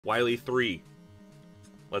Wily 3.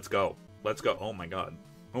 Let's go. Let's go. Oh my god.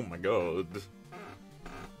 Oh my god.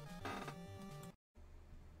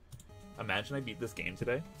 Imagine I beat this game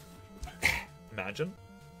today. Imagine.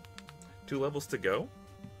 2 levels to go.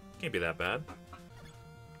 Can't be that bad.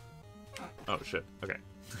 Oh shit. Okay.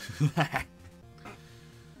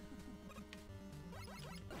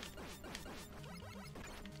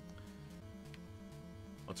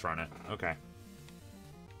 Let's run it. Okay.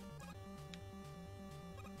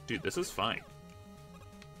 Dude, this is fine.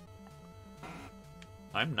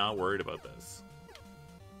 I'm not worried about this.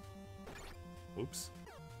 Oops.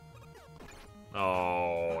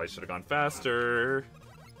 Oh, I should have gone faster.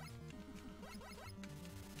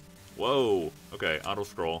 Whoa. Okay, auto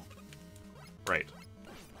scroll. Right.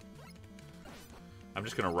 I'm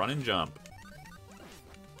just gonna run and jump.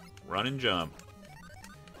 Run and jump.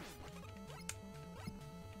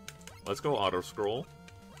 Let's go auto scroll.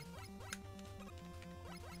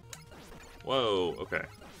 Whoa, okay.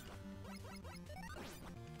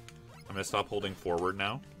 I'm gonna stop holding forward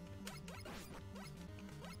now.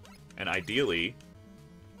 And ideally,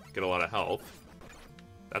 get a lot of health.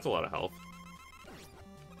 That's a lot of health.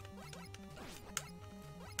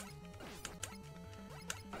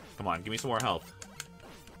 Come on, give me some more health.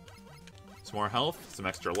 Some more health, some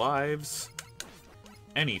extra lives.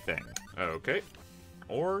 Anything. Okay.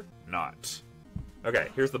 Or not. Okay,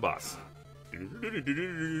 here's the boss.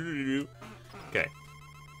 Okay.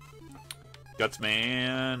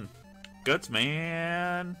 Gutsman!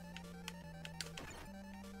 Gutsman!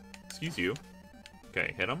 Excuse you.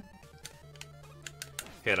 Okay, hit him.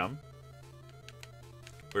 Hit him.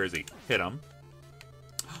 Where is he? Hit him.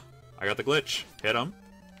 I got the glitch. Hit him.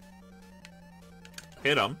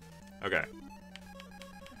 Hit him. Okay.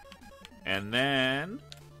 And then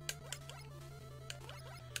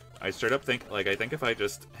I straight up think, like, I think if I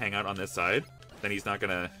just hang out on this side, then he's not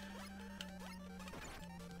gonna...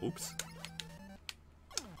 Oops.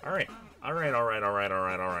 Alright. Alright, alright, alright,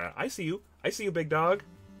 alright, alright. I see you. I see you, big dog.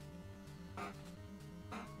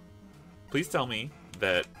 Please tell me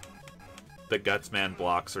that the Gutsman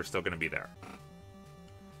blocks are still gonna be there.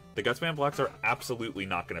 The Gutsman blocks are absolutely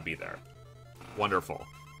not gonna be there. Wonderful.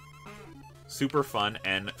 Super fun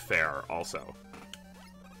and fair, also.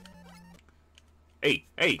 Hey,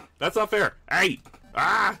 hey, that's not fair. Hey,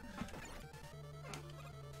 ah!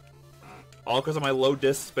 All because of my low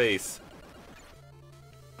disk space.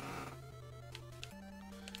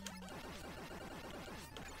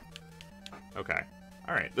 Okay.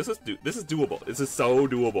 All right. This is doable. This is so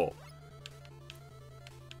doable.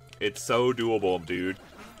 It's so doable, dude.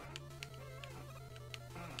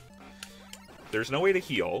 There's no way to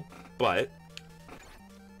heal, but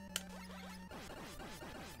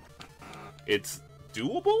it's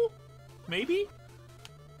doable? Maybe?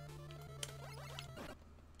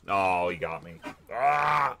 Oh, he got me.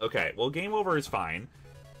 Ah! Okay, well, game over is fine.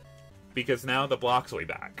 Because now the block's way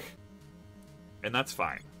back. And that's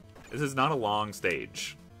fine. This is not a long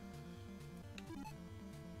stage.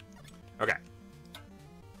 Okay.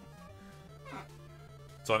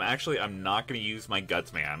 So I'm not going to use my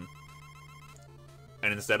Gutsman.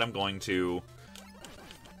 And instead I'm going to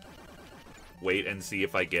wait and see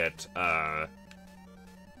if I get, what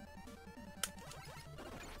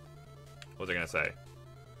was I going to say?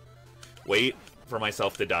 Wait for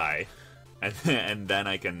myself to die. And then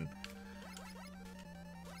I can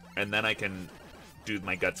do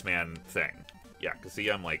my Gutsman thing. Yeah, because see,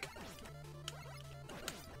 I'm like...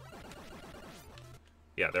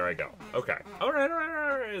 Yeah, there I go. Okay. Alright, alright,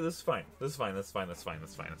 alright. This is fine. This is fine, this is fine, this is fine, this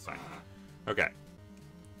is fine, this is fine. Okay.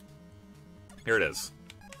 Here it is.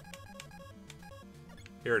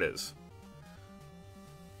 Here it is.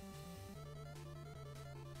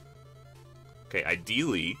 Okay,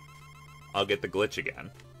 ideally, I'll get the glitch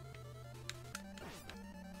again.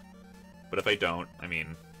 But if I don't, I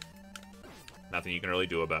mean... nothing you can really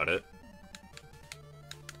do about it.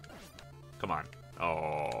 Come on.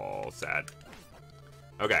 Oh, sad.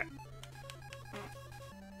 Okay.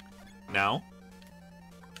 Now,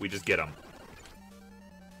 we just get him.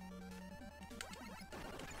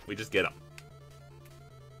 We just get him.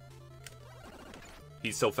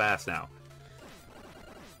 He's so fast now.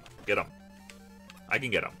 Get him. I can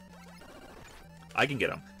get him. I can get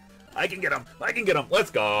him. I can get him. I can get him.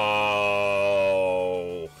 Let's go.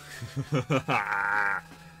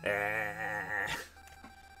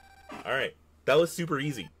 Alright. That was super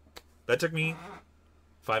easy. That took me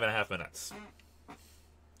 5.5 minutes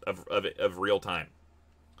of real time.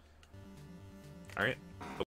 Alright.